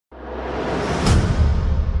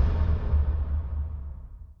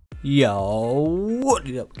Yo, what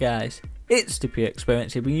is up guys? It's the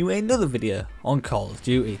PureExperiencee bringing you another video on Call of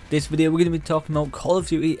Duty. This video we're going to be talking about Call of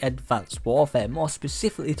Duty Advanced Warfare, more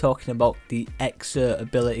specifically talking about the Exo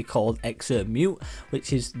ability called Exo Mute,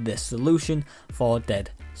 which is the solution for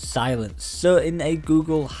dead silence. So in a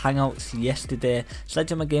Google Hangouts yesterday,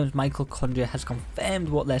 Sledgehammer Games' Michael Condra has confirmed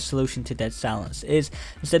what their solution to dead silence is.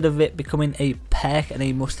 Instead of it becoming a perk and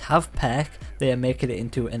a must-have perk, they are making it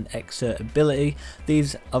into an Exo ability.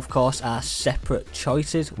 These of course are separate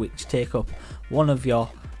choices which take up one of your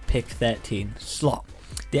pick 13 slot.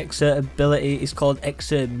 The Exo ability is called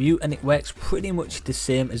Exo Mute and it works pretty much the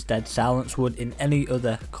same as dead silence would in any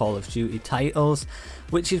other Call of Duty titles,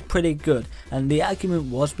 which is pretty good. And the argument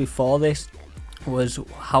was before this was,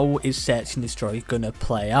 how is search and destroy gonna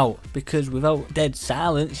play out? Because without dead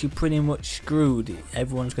silence you're pretty much screwed.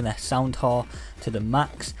 Everyone's gonna sound whore to the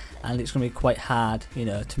max and it's gonna be quite hard, you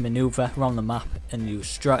know, to maneuver around the map and use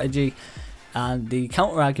strategy. And the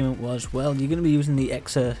counter argument was, well, you're going to be using the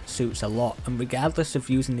Exo suits a lot, and regardless of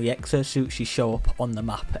using the Exo suits you show up on the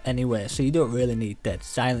map anyway, so you don't really need dead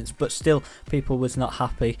silence. But still, people was not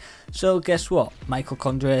happy. So guess what, Michael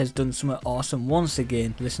Condra has done something awesome once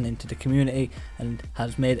again, listening to the community, and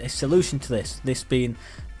has made a solution to this being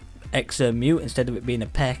Exo Mute. Instead of it being a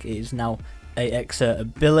perk, it is now a Exo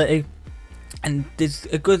ability. And there's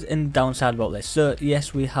a good and downside about this. So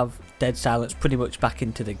yes, we have dead silence pretty much back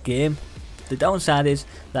into the game. The downside is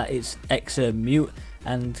that it's Exo Mute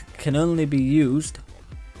and can only be used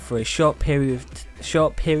for a short period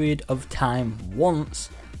of time once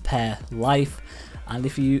per life. And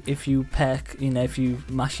if you perk, you know, if you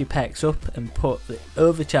mash your perks up and put the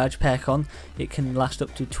overcharge perk on, it can last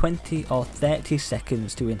up to 20 or 30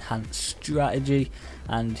 seconds to enhance strategy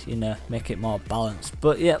and, you know, make it more balanced.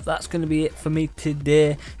 But yeah, that's going to be it for me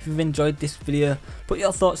today. If you've enjoyed this video, put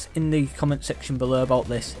your thoughts in the comment section below about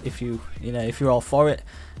this. If you're all for it,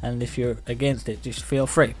 and if you're against it, just feel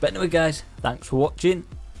free. But anyway guys, thanks for watching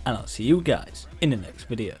and I'll see you guys in the next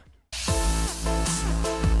video.